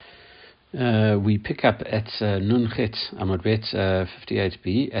We pick up at Nun Chet Amud Bet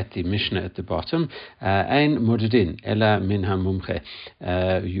 58b at the Mishnah at the bottom. Ein Modedin Ela Min HaMumche.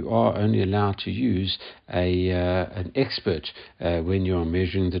 You are only allowed to use an expert when you are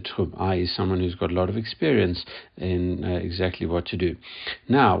measuring the tchum, i.e. someone who's got a lot of experience in exactly what to do.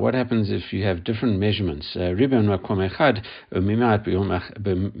 Now, what happens if you have different measurements? Riben makom echad mimat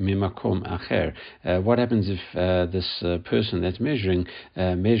mimakom acher. What happens if this person that's measuring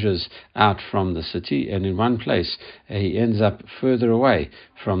measures out from the city, and in one place he ends up further away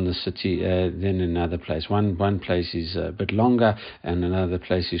from the city than another place. One place is a bit longer and another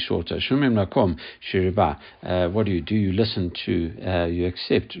place is shorter. Shumim lakom shiriba. What do? You listen to, you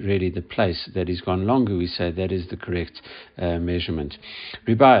accept really the place that is gone longer. We say that is the correct measurement.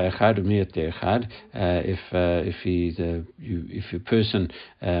 Riba echad u'miyat echad. If a person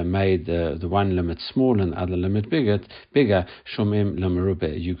made the one limit small and the other limit bigger, shumim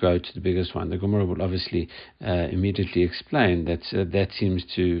lamerube. You go to the biggest one. The Gemara will obviously immediately explain that seems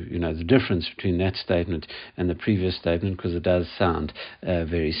to, the difference between that statement and the previous statement, because it does sound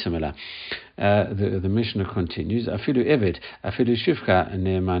very similar. The Mishnah continues. Afilu eved, afilu shivcha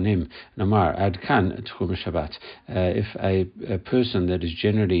ne'emanim namar ad kan tchum Shabbat. If a person that is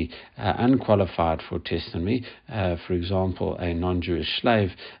generally unqualified for testimony, for example, a non-Jewish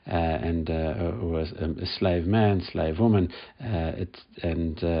slave or a slave man, slave woman,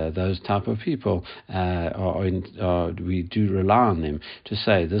 and those type of people, we do rely on them to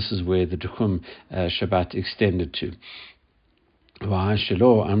say this is where the tchum Shabbat extended to. The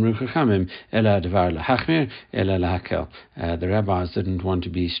rabbis didn't want to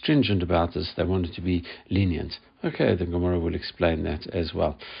be stringent about this, they wanted to be lenient. Okay, the Gemara will explain that as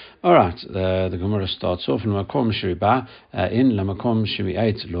well. All right, the Gemara starts off in Makom Shiriba in Lamakom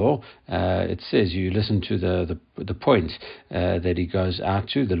Shimi'ait law. It says you listen to the point that he goes out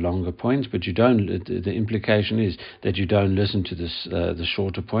to, the longer point, but you don't. The implication is that you don't listen to this the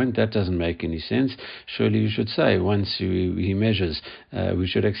shorter point. That doesn't make any sense. Surely you should say once he measures, we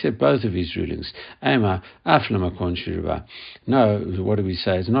should accept both of his rulings. Ema af Lamakom Shiriba. No, what do we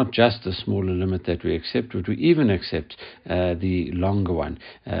say? It's not just the smaller limit that we accept, but we even accept the longer one,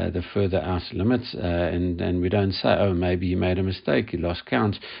 the further out limits, and we don't say, oh, maybe he made a mistake, he lost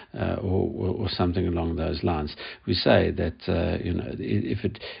count, or something along those lines. We say that if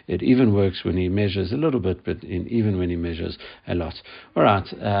it even works when he measures a little bit, but even when he measures a lot. All right,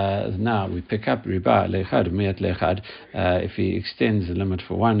 now we pick up riba lechad miat lechad. If he extends the limit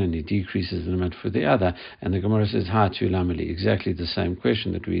for one and he decreases the limit for the other, and the Gemara says ha tu lameli, exactly the same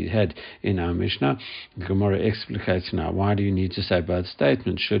question that we had in our Mishnah. The Gemara explicates now, why do you need to say both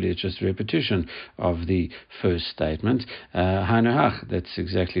statements? Surely it's just a repetition of the first statement. That's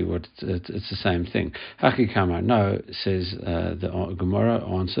exactly what it's the same thing. Haki Kama, no, says the Gemara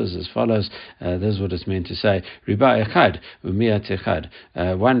answers as follows. This is what it's meant to say. Riba echad u'miyat echad.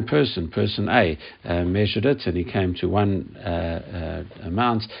 One person A, measured it and he came to one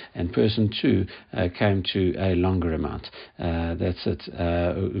amount, and person 2 came to a longer amount. That's it.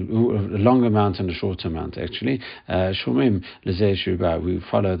 A longer amount and a shorter amount, actually. Shomim lezeh shiriba. We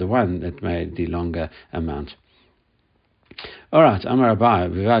follow the one that made the longer amount. All right, Amar Abai,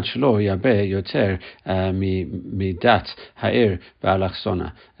 Vivad Shlo Yabe Yoter Midat Ha'ir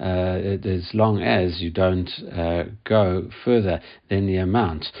Ba'alachsona. As long as you don't go further than the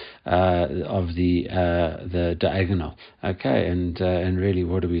amount of the diagonal. Okay, and really,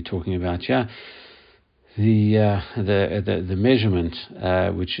 what are we talking about here? The measurement,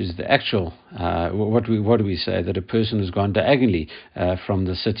 which is the actual, what do we say, that a person has gone diagonally from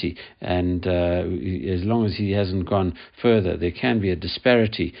the city, and as long as he hasn't gone further, there can be a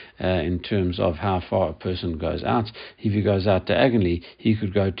disparity in terms of how far a person goes out. If he goes out diagonally, he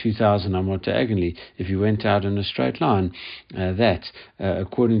could go 2,000 or more diagonally. If he went out in a straight line, that,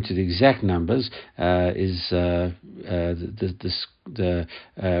 according to the exact numbers, is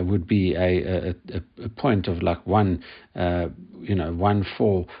would be a point of like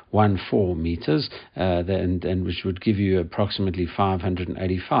 1.14 meters, and which would give you approximately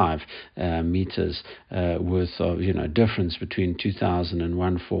 585 meters worth of difference between 2,000 and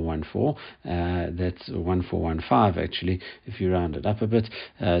 1,414. That's 1,415 actually, if you round it up a bit.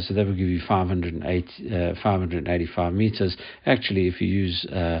 So that would give you 585 meters. Actually, if you use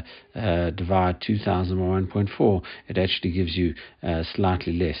divide 2,000 by 1.4, it actually gives you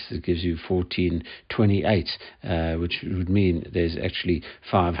slightly less. It gives you 1428, which would mean there's actually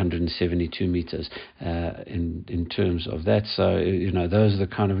 572 meters in terms of that. So those are the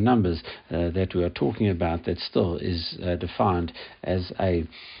kind of numbers that we are talking about. That still is defined as a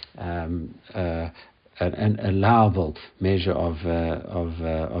an allowable measure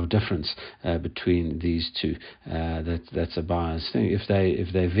of difference between these two. That's a bias thing. If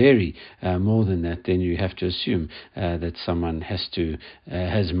they vary more than that, then you have to assume that someone has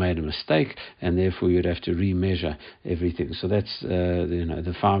made a mistake, and therefore you'd have to remeasure everything. So that's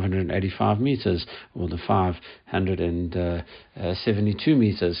the 585 meters or the 572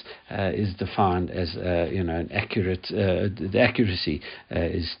 meters is defined as an accurate. The accuracy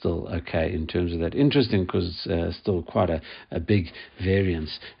is still okay in terms of that. Interesting, because it's still quite a big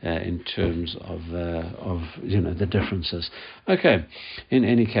variance in terms of the differences. Okay. In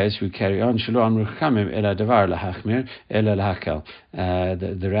any case, we carry on.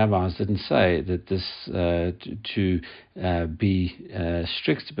 The rabbis didn't say that this to be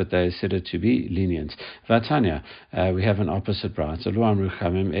strict, but they said it to be lenient. Vatanya, we have an opposite right. We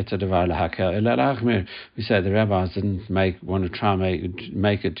say the rabbis didn't want to try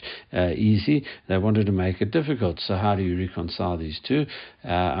make it easy. They wanted to make it difficult. So how do you reconcile these two?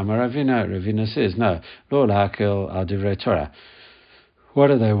 Ravina says, no, lo lahakel al divrei Torah. What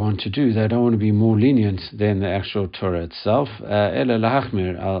do they want to do? They don't want to be more lenient than the actual Torah itself. Ela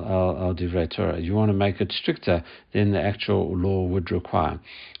lahachmir al divrei Torah. You want to make it stricter than the actual law would require.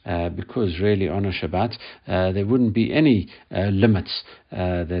 Because really on a Shabbat there wouldn't be any limits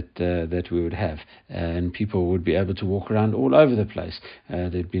that we would have, and people would be able to walk around all over the place.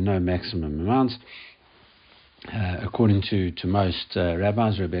 There'd be no maximum amounts. According to most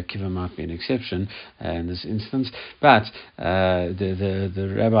rabbis, Rabbi Akiva might be an exception in this instance, but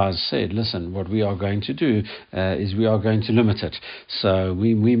the rabbis said, listen, what we are going to do is we are going to limit it. So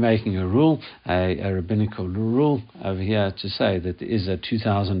we're making a rule, a rabbinical rule over here to say that there is a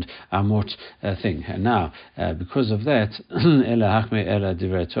 2,000 amot thing. And now, because of that,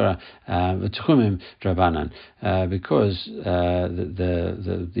 because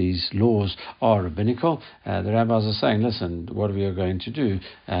these laws are rabbinical, the rabbis are saying, listen, what we are going to do,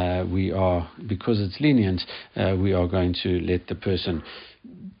 because it's lenient, we are going to let the person,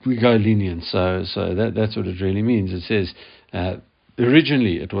 we go lenient. So that's what it really means. It says,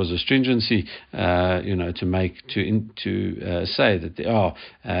 originally, it was a stringency, to say that there are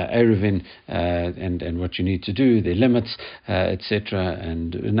Eruvin and what you need to do, their limits, etc.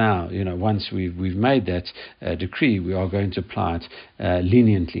 And now, once we've made that decree, we are going to apply it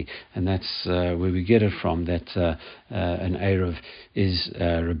leniently, and that's where we get it from. That an Eruv is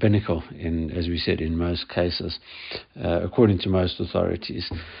rabbinical, as we said, in most cases, according to most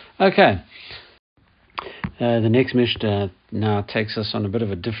authorities. Okay. The next Mishnah now takes us on a bit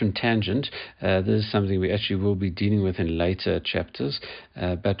of a different tangent. This is something we actually will be dealing with in later chapters,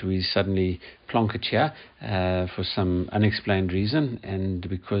 but we suddenly plonk it here for some unexplained reason, and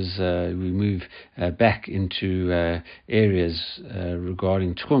because we move back into areas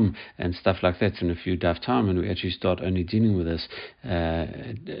regarding Tchum and stuff like that in a few daf time, and we actually start only dealing with this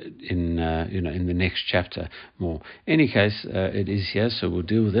in the next chapter more. Any case, it is here, so we'll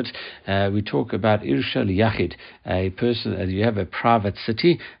deal with it. We talk about Irshal Yachid, a person. You have a private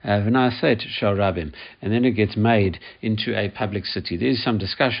city, v'na'aseh shel rabim, and then it gets made into a public city. There's some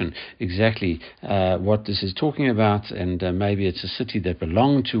discussion exactly what this is talking about, and maybe it's a city that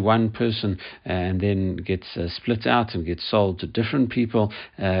belonged to one person and then gets split out and gets sold to different people.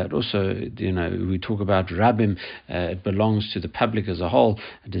 It also, we talk about rabim, it belongs to the public as a whole.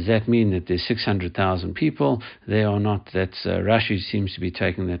 Does that mean that there's 600,000 people there or not? That's Rashi seems to be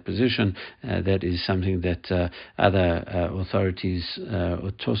taking that position. That is something that other authorities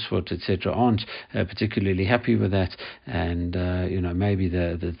or Tosfot, etc., aren't particularly happy with that, and maybe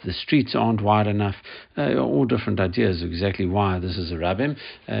the streets aren't wide enough. All different ideas of exactly why this is a rabbim.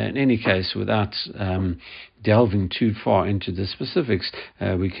 In any case, without delving too far into the specifics,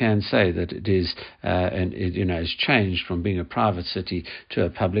 we can say that it is, has changed from being a private city to a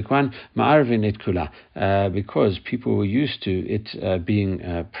public one. Ma'arvin et kula, because people were used to it being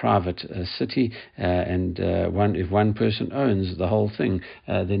a private city, and if one person owns the whole thing,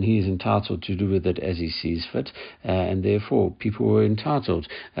 then he is entitled to do with it as he sees fit, and therefore people were entitled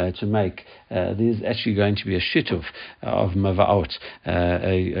to make. There's actually going to be a shituf of mavaot,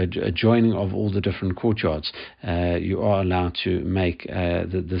 a joining of all the different courtyards. You are allowed to make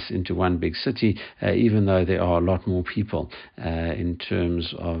this into one big city, even though there are a lot more people in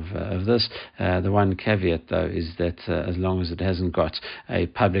terms of this. The one caveat, though, is that as long as it hasn't got a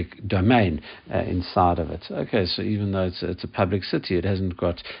public domain inside of it. Okay, so even though it's a public city, it hasn't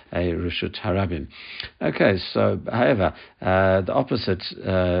got a Rishut Harabim. Okay, so however, the opposite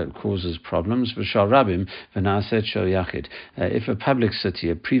causes problems. V'shal Rabim v'na'aseh shel Yachid. If a public city,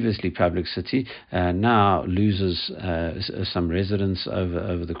 a previously public city, now now loses some residents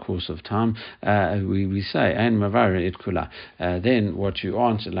over the course of time, we say ein mavara et kula. Then what you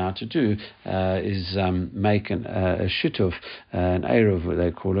aren't allowed to do is make a shituf, an eruv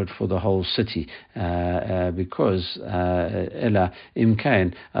they call it, for the whole city, because ela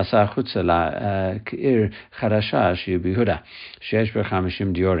imkain asa chutza la k'ir chadasha she'bihuda she'esh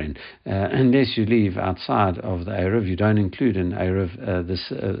b'chamishim diorin. Unless you leave outside of the eruv, you don't include in eruv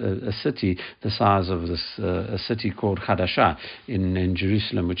a city the size of this a city called Chadasha in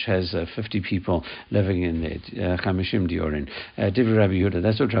Jerusalem, which has 50 people living in there. Chamishim diorin. Divrei Rabbi Yehuda.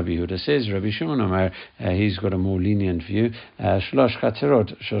 That's what Rabbi Yehuda says. Rabbi Shimon Omer, he's got a more lenient view. Shlosh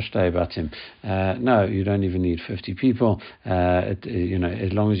chatzerot shoshtei batim. No, you don't even need 50 people. As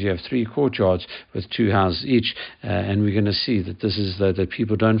long as you have 3 courtyards with 2 houses each, and we're going to see that this is that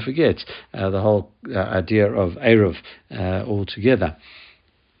people don't forget the whole idea of Eruv altogether.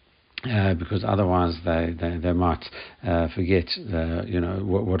 Because otherwise they might forget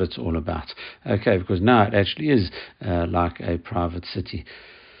what it's all about. Okay, because now it actually is like a private city.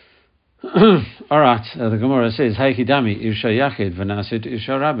 All right, the Gemara says, Haikidami Irsha Yachid Vanasit Irsha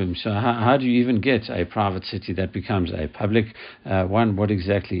Rabim. So how do you even get a private city that becomes a public one? What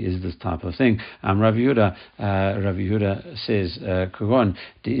exactly is this type of thing? Rav Yehuda says, Kogon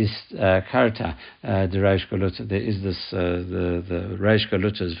de is Karta de Reish Galuta. There is this the Reish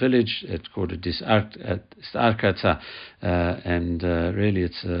Galuta's village. It's called a Disarkata, and really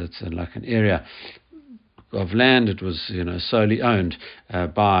it's like an area of land. It was solely owned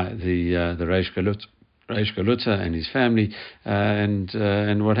by the Reish Galuta and his family,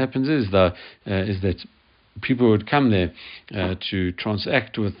 and what happens is that people would come there to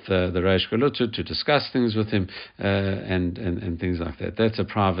transact with the Reish Galuta, to discuss things with him, and things like that. That's a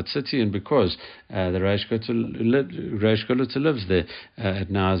private city, and because the Reish Galuta lives there, it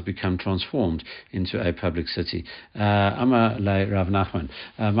now has become transformed into a public city. Amar le Rav Nachman,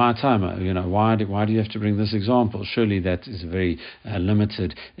 my timer, why do you have to bring this example? Surely that is a very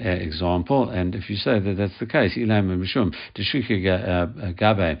limited example, and if you say that that's the case, Ilam Mishum, Teshika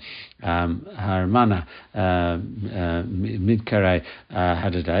Gabe, Harmana, Midkarei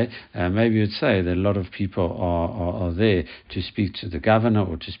Hadadai, maybe you'd say that a lot of people are there to speak to the governor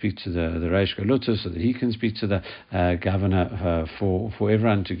or to speak to the Reish Galuta so that he can speak to the governor for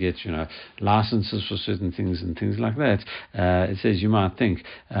everyone to get licenses for certain things and things like that. It says you might think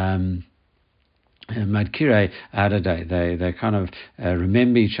Madkirei Adadai, they kind of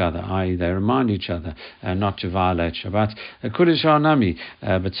remember each other, i.e. they remind each other not to violate Shabbat. Kudish Nami,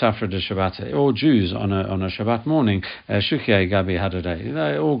 but Safra de Shabbat. All Jews on a Shabbat morning, Shukhei Gabi Hadadai,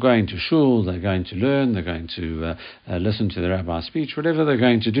 they're all going to shul, they're going to learn, they're going to listen to the rabbi's speech, whatever they're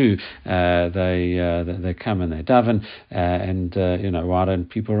going to do, they come and they daven, and why don't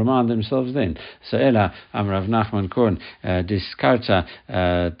people remind themselves then? So Ela Amrav Nachman Korn Diskarta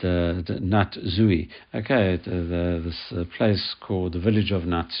the Nat Zui. Okay, this place called the village of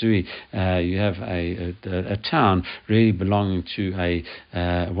Natsui, you have a town really belonging to a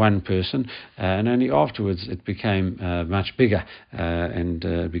one person, and only afterwards it became much bigger and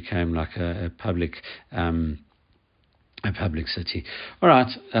became like a public city. All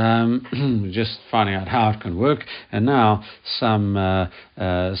right, just finding out how it can work, and now some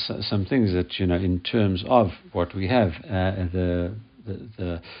things that in terms of what we have,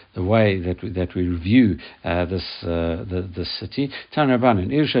 the way that we review the city.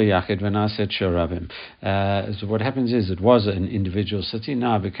 Tanrabanan Irsha Yachid Vanaset Sharabim. So what happens is it was an individual city,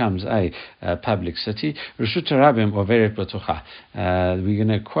 now it becomes a public city. Rishut Rabim Overet Batucha. We're going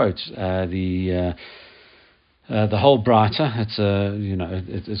to quote the whole Braita.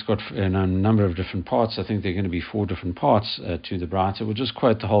 It's got a number of different parts. I think there are going to be 4 different parts to the Braita. We'll just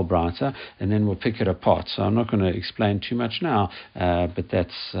quote the whole Braita and then we'll pick it apart. So I'm not going to explain too much now, but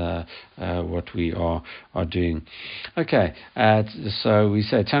that's what we are doing. Okay, so we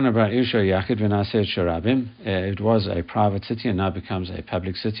say Tanabra Irsha Yachid V'Naseh Sharabim. It was a private city and now becomes a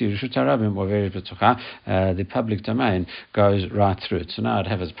public city. Rishut Harabim Overet B'Tucha. The public domain goes right through it. So now it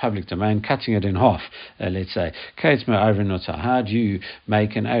has a public domain, cutting it in half. Let's say. How do you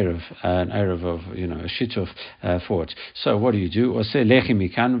make an eruv of a shituf for it? So what do you do? Or say lechi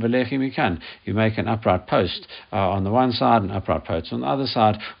mikan v'lechi mikan. You make an upright post on the one side, an upright post on the other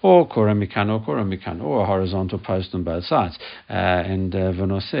side, or kora mikan, or a horizontal post on both sides. And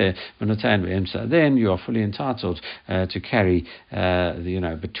v'noseh v'notain v'emsa. Then you are fully entitled to carry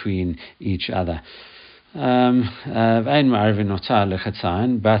between each other. But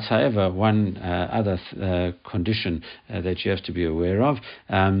however, one other condition that you have to be aware of,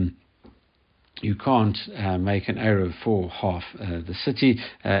 you can't make an Eruv for half the city,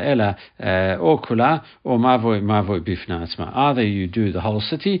 ella or kula or mavoi bifna atzma. Either you do the whole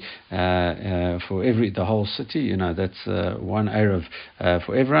city for the whole city, that's one Eruv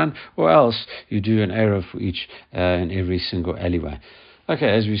for everyone, or else you do an Eruv for each in every single alleyway.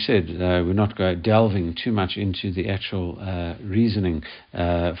 Okay, as we said, we're not delving too much into the actual reasoning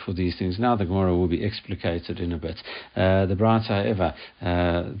for these things. Now the Gemara will be explicated in a bit. The Brata, however,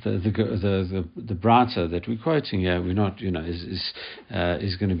 the Brata that we're quoting here, we're not, is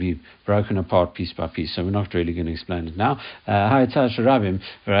going to be broken apart piece by piece. So we're not really going to explain it now. What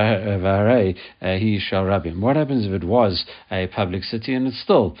happens if it was a public city and it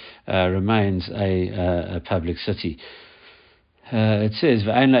still remains a public city? It says,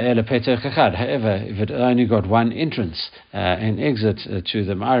 however, if it only got one entrance and exit to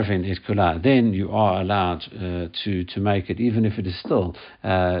the Eruvin et Kula, then you are allowed to make it, even if it is still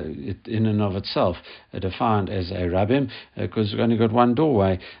in and of itself defined as a Rabim, because you've only got one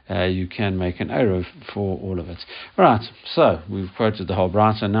doorway, you can make an Eruv for all of it. Right, so we've quoted the whole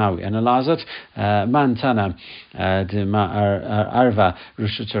Brata, now we analyze it. Man Tana de Arva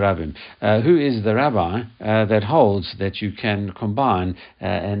Rishut Rabim. Who is the rabbi that holds that you can combine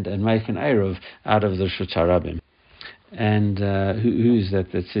and make an Eruv out of the Rishut Rabim? And who is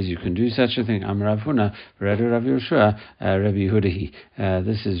that says you can do such a thing? Am Rav Huna, Rav Yehoshua, Rabbi Yehuda.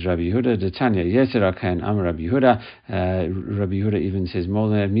 This is Rabbi Yehuda. The Tanya Yetera Kain Am Rabbi Yehuda. Rabbi Yehuda even says more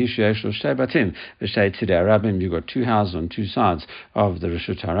than that. Mishu Yeshul Shtei Batim V'Shtei Tzidei Rabim. You've got two houses on two sides of the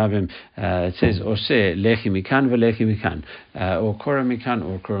Rishut Rabim. It says Oseh Lechi Mikan V'Lechi Mikan, or Kora Mikan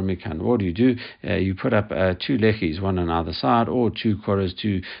or Kora Mikan. What do? You put up two lechis, one on either side, or two koras,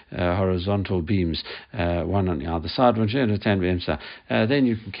 two horizontal beams, one on the other side. Then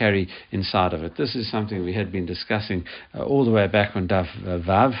you can carry inside of it. This is something we had been discussing all the way back on Daf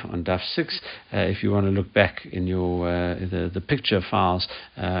Vav, on Daf 6. If you want to look back in your the picture files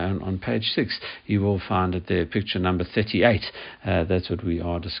on page 6, you will find it there, picture number 38. That's what we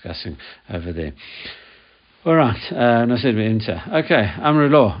are discussing over there. All right, okay,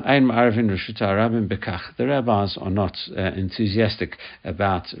 Amrullah, Ein Ma'arvin Rishuta Rabim Bekach. The rabbis are not enthusiastic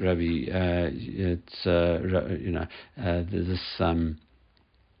about Rabbi,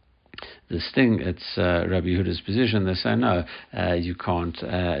 this thing. It's Rabbi Yehuda's position. They say no, you can't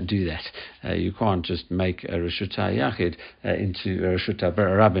do that. You can't just make a Rishuta Yachid into a Rishuta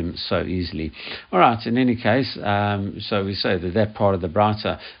Rabim so easily. All right. In any case, so we say that part of the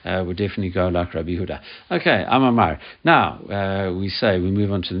Brata would definitely go like Rabbi Yehuda. Okay, Amamar. Now we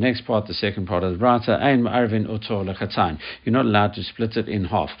move on to the next part, the second part of the Brata. Ein Ma'arvin Oto Lechatain. You're not allowed to split it in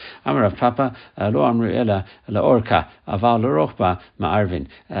half. Amar Rav Papa Lo Amru Ela Laorka Aval Lorochba Ma'arvin.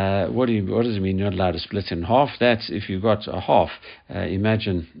 What does it mean you're not allowed to split in half? That's if you've got a half.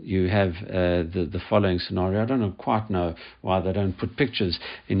 Imagine you have the following scenario. I don't quite know why they don't put pictures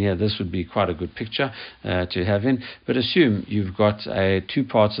in here. This would be quite a good picture to have in. But assume you've got two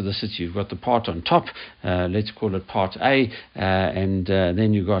parts of the city. You've got the part on top, let's call it part A, and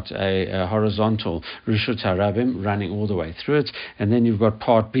then you've got a horizontal Rishut Harabim running all the way through it, and then you've got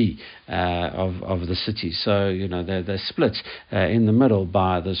part B of the city. So they're split in the middle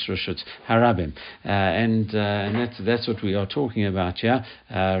by this Rishut Harabim, and that's what we are talking about here.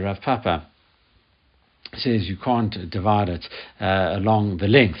 Rav Papa says you can't divide it along the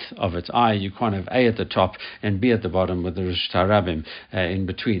length of it. You can't have A at the top and B at the bottom with the Rishut Harabim in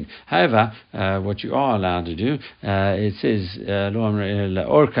between. However, what you are allowed to do, it says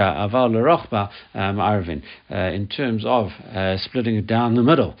Orka Aval Rochba Arvin, in terms of splitting it down the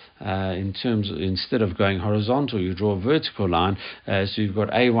middle. Instead of going horizontal, you draw a vertical line. So you've got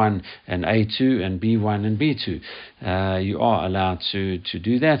A1 and A2 and B1 and B2. You are allowed to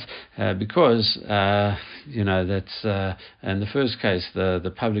do that because that's in the first case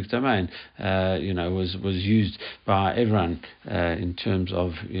the public domain was used by everyone in terms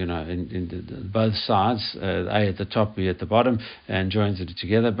of in both sides, A at the top, B at the bottom, and joins it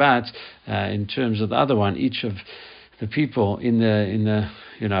together. But in terms of the other one, each of the people in the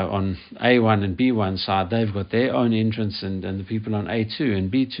on A1 and B1 side, they've got their own entrance, and the people on A2 and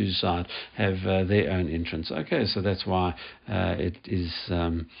B2 side have their own entrance. Okay, so that's why it is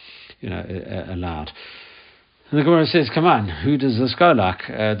allowed. And the Gemara says, come on, who does this go like?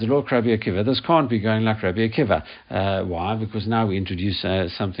 The law Rabbi Akiva. This can't be going like Rabbi Akiva. Why? Because now we introduce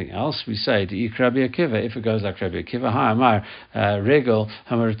something else. We say, to Ik Rabbi Akiva, if it goes like Rabbi Akiva, Ha Amar, Regel,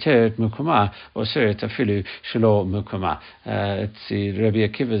 Hamarateret Mukuma, or Seret Afilu, Shalo Mukuma. It's Rabbi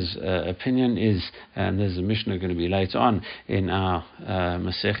Akiva's opinion is, and there's a Mishnah going to be later on in our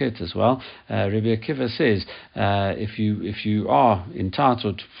Masechet as well. Rabbi Akiva says, if you are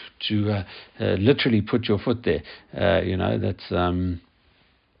entitled to literally put your foot there, that's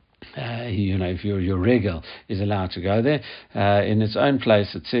if your regel is allowed to go there in its own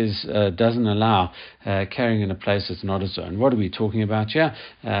place. It says doesn't allow carrying in a place that's not its own. What are we talking about here?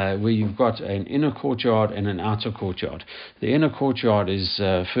 Where you've got an inner courtyard and an outer courtyard. The inner courtyard is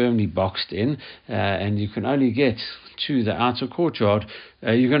firmly boxed in, and you can only get to the outer courtyard.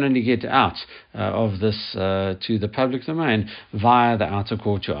 You can only get out of this to the public domain via the outer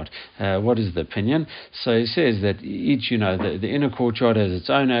courtyard. What is the opinion? So he says that each, the inner courtyard has its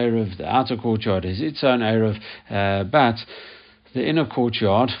own Eruv, the outer courtyard has its own Eruv, but the inner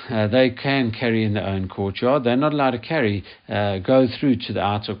courtyard, they can carry in their own courtyard. They're not allowed to go through to the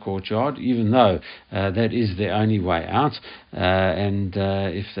outer courtyard, even though that is their only way out. And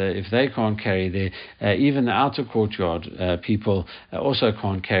if they can't carry there, even the outer courtyard people also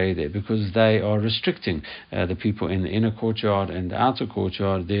can't carry there, because they are restricting the people in the inner courtyard and the outer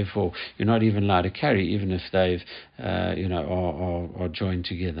courtyard. Therefore, you're not even allowed to carry, even if they've are joined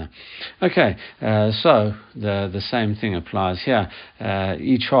together. Okay, so the same thing applies here.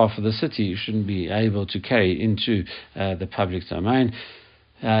 Each half of the city you shouldn't be able to carry into the public domain.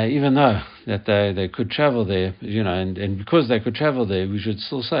 Even though that they could travel there, and because they could travel there, we should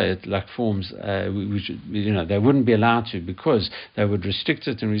still say it like forms. We should, they wouldn't be allowed to, because they would restrict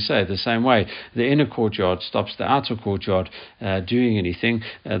it. And we say the same way the inner courtyard stops the outer courtyard doing anything.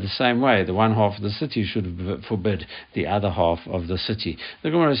 The same way the one half of the city should forbid the other half of the city.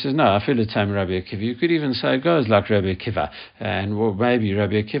 The Gemara says no. I feel the time Rabbi Akiva. You could even say it goes like Rabbi Akiva, and maybe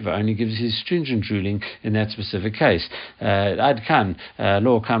Rabbi Akiva only gives his stringent ruling in that specific case. Ad kan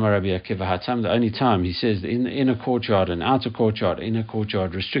Kama Rabbi Akiva Hatam. The only time he says in the inner courtyard and outer courtyard, inner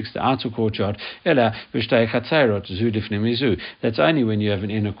courtyard restricts the outer courtyard. Ela v'shtei chatzairot zu lifnei mizu. That's only when you have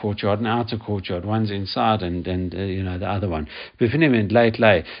an inner courtyard and outer courtyard. One's inside and the other one. B'finim and late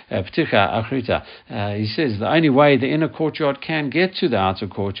lay pticha achrita. He says the only way the inner courtyard can get to the outer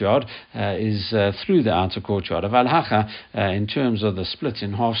courtyard is through the outer courtyard. Aval hacha, in terms of the split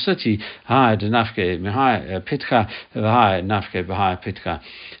in half city, hai denafke mihai pitcha v'hai nafke b'hai pitcha.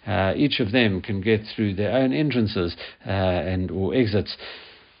 Each of them can get through their own entrances or exits,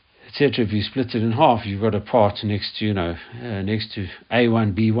 etc. If you split it in half, you've got a part next to next to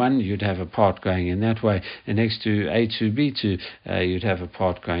A1, B1, you'd have a part going in that way, and next to A2, B2, you'd have a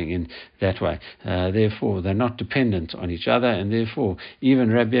part going in that way. Therefore, they're not dependent on each other, and therefore, even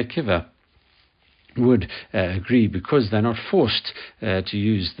Rabbi Akiva would agree, because they're not forced to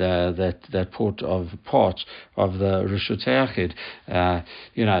use that part of the Rishut Yachid.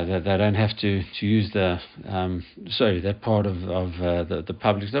 That they don't have to use that part of the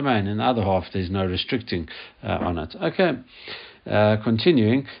public domain. In the other half, there's no restricting on it. Okay.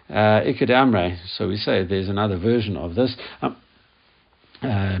 Continuing, Iked Amre. So we say there's another version of this.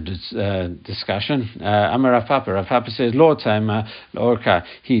 Discussion. Amar Rav Papa says, Lord time Lorka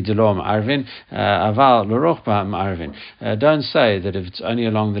he delom Eruvin aval lorochba Eruvin. Don't say that if it's only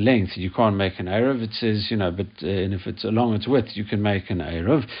along the length you can't make an Eruv. It says, but and if it's along its width you can make an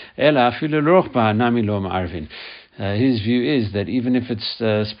Eruv. Ela afilu lorochba nami lom Eruvin. His view is that even if it's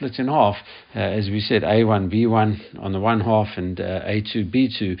split in half, as we said, A1, B1 on the one half and A2,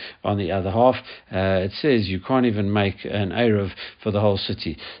 B2 on the other half, it says you can't even make an Eruv for the whole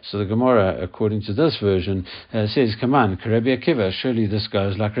city. So the Gemara, according to this version, says, come on, Rabbi Akiva, surely this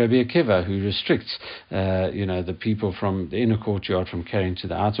goes like Rabbi Akiva, who restricts the people from the inner courtyard from carrying to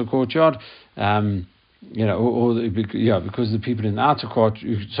the outer courtyard. Because the people in the outer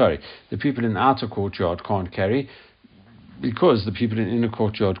courtyard can't carry, because the people in the inner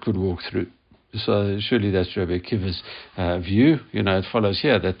courtyard could walk through. So surely that's Rabbi Akiva's view. It follows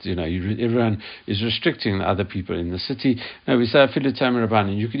here that everyone is restricting the other people in the city. No, we say Afilutam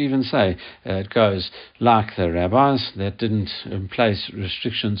Rabbanan. You could even say it goes like the rabbis that didn't place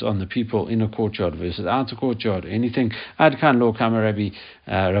restrictions on the people inner courtyard versus outer courtyard. Anything Adkan Lo Kama Rabbi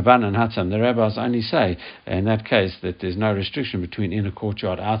Rabbanan Hatam. The rabbis only say in that case that there's no restriction between inner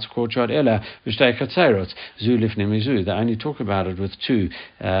courtyard, outer courtyard. Ela v'shtei chatzairot zu lifnei mizu. They only talk about it with two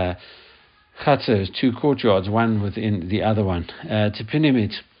chatzers, two courtyards, one within the other one.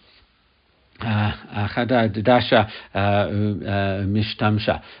 Tipinimit Dasha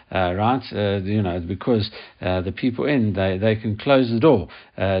Mishtamsha, right? Because the people in they can close the door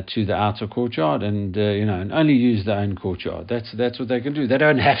to the outer courtyard and and only use their own courtyard. That's what they can do. They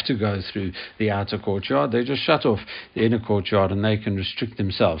don't have to go through the outer courtyard. They just shut off the inner courtyard and they can restrict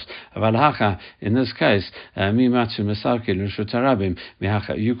themselves. In this case, you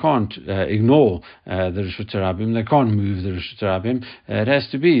can't ignore the Rishut Rabim. They can't move the Rishut Rabim. It has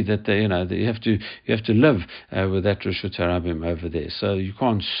to be that that you have to live with that Rishut Rabim over there. So you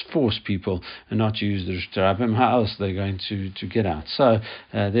can't force people not to use the Rishut Rabim. How else are they going to get out? So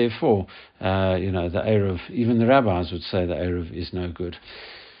therefore, the Eruv, even the rabbis would say the Eruv is no good.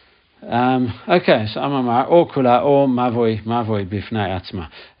 Okay, so Amamar or Kula or Mavoi Bifnei Atzma.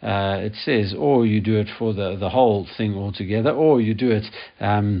 It says, or you do it for the whole thing altogether, or you do it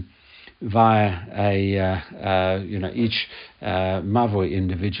via each mavoi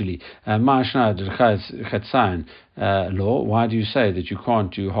individually. Law. Why do you say that you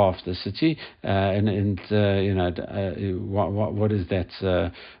can't do half the city? What is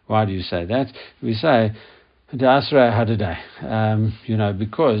that? Why do you say that? We say the Asra had a day,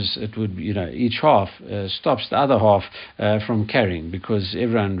 because it would, each half stops the other half from carrying, because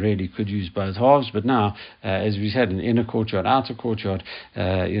everyone really could use both halves. But now, as we said, in the inner courtyard, outer courtyard,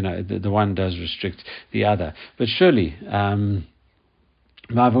 the one does restrict the other. But surely,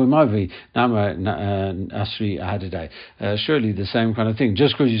 surely the same kind of thing.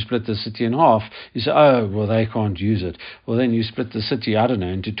 Just because you split the city in half, you say, oh, well, they can't use it. Well, then you split the city, I don't know,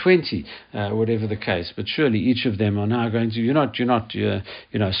 into 20, whatever the case. But surely each of them are now going to, you're not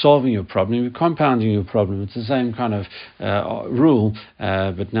solving your problem, you're compounding your problem. It's the same kind of rule,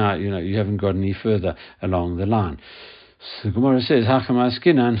 but now, you haven't got any further along the line. So the Gemara says, Avid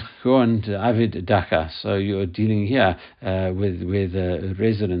Daka. So you're dealing here with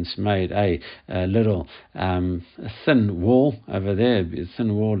residents made a little thin wall over there, a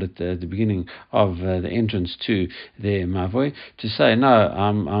thin wall at the beginning of the entrance to their mavoi, to say, no,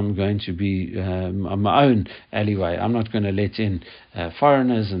 I'm going to be on my own alleyway. I'm not going to let in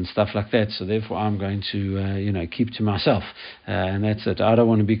foreigners and stuff like that. So therefore, I'm going to keep to myself, and that's it. I don't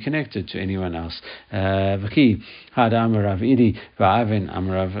want to be connected to anyone else. Amarav Idi Va'avin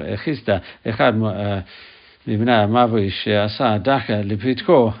Amarav Chista Echad Mibnei Mavoi She'asa Daka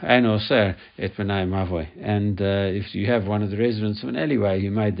Lipitko Ein Oser Et Bnei Mavoi. And if you have one of the residents of an alleyway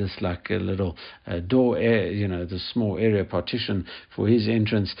who made this like a little door, the small area partition for his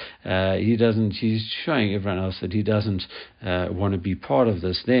entrance, he's showing everyone else that he doesn't want to be part of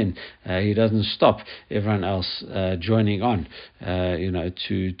this. Then he doesn't stop everyone else joining on, from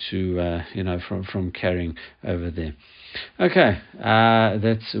carrying over there. Okay,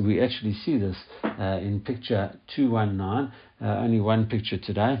 we actually see this in picture 219. Only one picture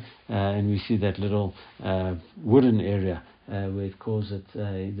today, and we see that little wooden area where it calls it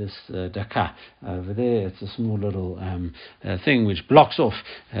this daka over there. It's a small little thing which blocks off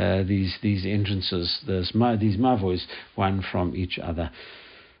these entrances, these mavois, one from each other.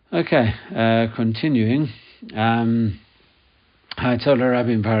 Okay, continuing. I told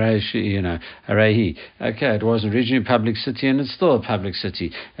Rabbi Pareshi, okay, it was originally a public city and it's still a public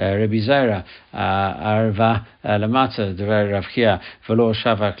city. Rabbi Zaira, Arva Lamata, Devar Rav Chia, Velo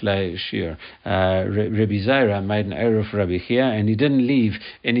Shavak Le Shir. Rabbi Zaira made an error for Rabbi Chia and he didn't leave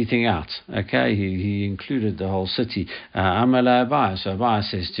anything out. Okay, he included the whole city. Amala Abai, so Abai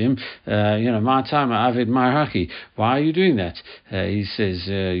says to him, my time, Avid Marhaki, why are you doing that? He says,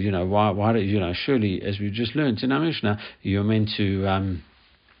 why surely, as we just learned in our Mishnah, you're meant to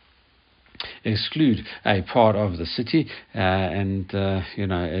exclude a part of the city,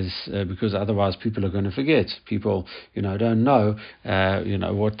 because otherwise people are going to forget. People, don't know,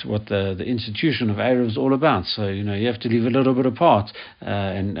 what the institution of Eruv is all about. So, you have to leave a little bit apart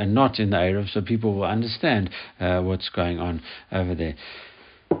and not in the Eruv, so people will understand what's going on over there.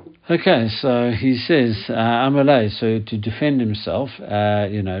 Okay, so he says, Amalei, so to defend himself,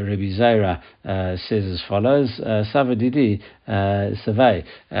 Rabbi Zaira says as follows, Savadidi, Savay,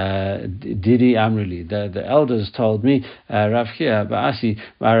 Didi Amrili, the elders told me, Rav Chia Ba'ashi,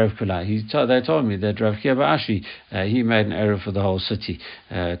 Ma'arav Kula. They told me that Rav Chia Ba'ashi, he made an error for the whole city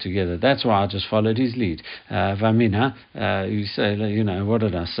together. That's why I just followed his lead. Vamina, you say, what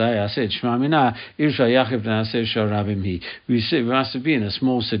did I say? I said, Shma Mina, Irsha Yachiv Nasir Shal Rabim He. We must have been a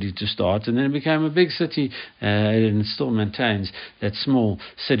small city to to start, and then it became a big city, and it still maintains that small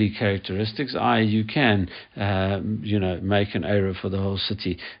city characteristics. You can, make an Eruv for the whole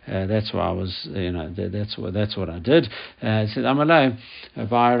city. That's why I was, that's what I did. It said, Amalai,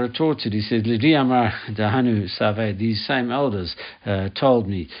 by retorted, he said, Lidi Amar Dahanu Save, these same elders told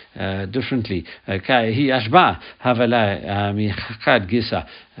me differently. Okay, he Ashba Havalai Michad Gisa.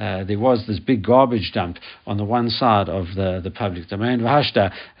 There was this big garbage dump on the one side of the public domain.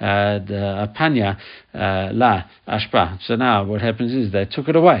 Vahashta the Apanya La Ashba. So now what happens is they took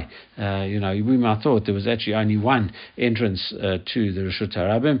it away. We might thought there was actually only one entrance to the Rishut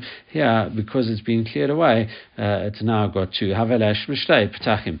Harabim. Here, because it's been cleared away, it's now got two. Havelash Mishlei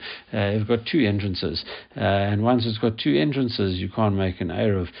Petachim. You've got two entrances, and once it's got two entrances, you can't make an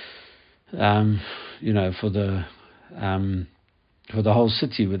Eruv. For the whole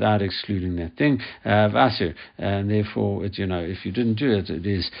city without excluding that thing of Asir, and therefore if you didn't do it, it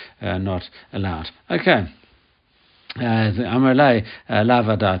is not allowed. Okay. Amalei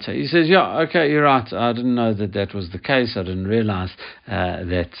Lavadata. He says, okay, you're right. I didn't know that was the case. I didn't realize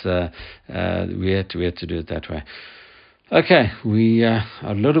that we had to do it that way. Okay, we are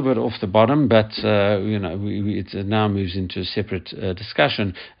a little bit off the bottom, but it now moves into a separate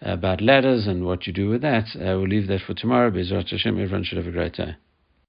discussion about ladders and what you do with that. We'll leave that for tomorrow. Bezrat Hashem, everyone should have a great day.